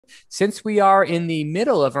Since we are in the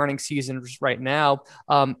middle of earnings season right now,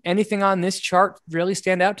 anything on this chart really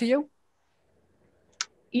stand out to you?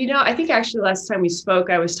 I think actually last time we spoke,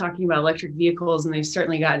 I was talking about electric vehicles, and they've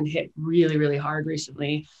certainly gotten hit really, really hard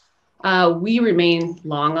recently. We remain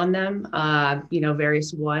long on them,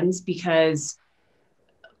 various ones, because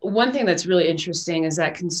one thing that's really interesting is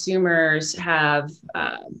that consumers have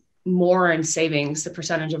more in savings, the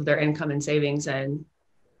percentage of their income in savings, and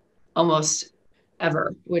almost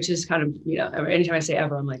ever, which is kind of, anytime I say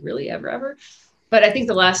ever, I'm like, really, ever, ever? But I think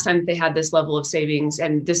the last time they had this level of savings,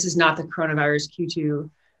 and this is not the coronavirus Q2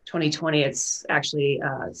 2020, it's actually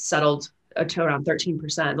settled to around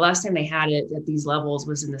 13%. The last time they had it at these levels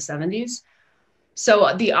was in the 70s.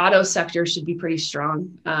 So the auto sector should be pretty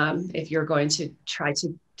strong if you're going to try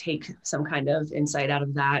to take some kind of insight out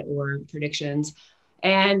of that or predictions.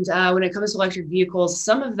 And when it comes to electric vehicles,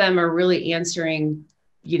 some of them are really answering,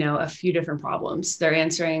 a few different problems. They're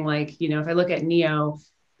answering, like, if I look at NIO,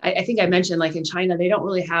 I think I mentioned, like, in China, they don't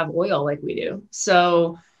really have oil like we do.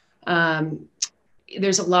 So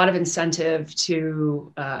there's a lot of incentive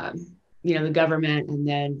to, the government, and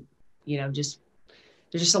then, there's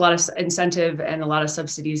just a lot of incentive and a lot of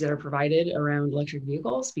subsidies that are provided around electric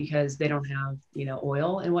vehicles because they don't have,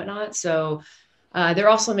 oil and whatnot. So they're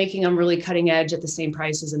also making them really cutting edge at the same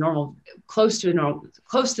price as a normal, close to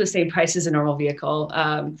the same price as a normal vehicle.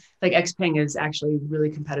 Like Xpeng is actually really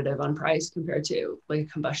competitive on price compared to like a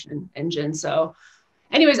combustion engine. So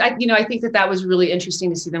anyways, I think that was really interesting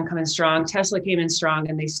to see them come in strong. Tesla came in strong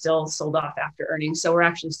and they still sold off after earnings. So we're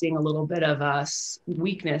actually seeing a little bit of a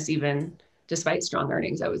weakness even despite strong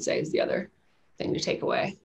earnings, I would say, is the other thing to take away.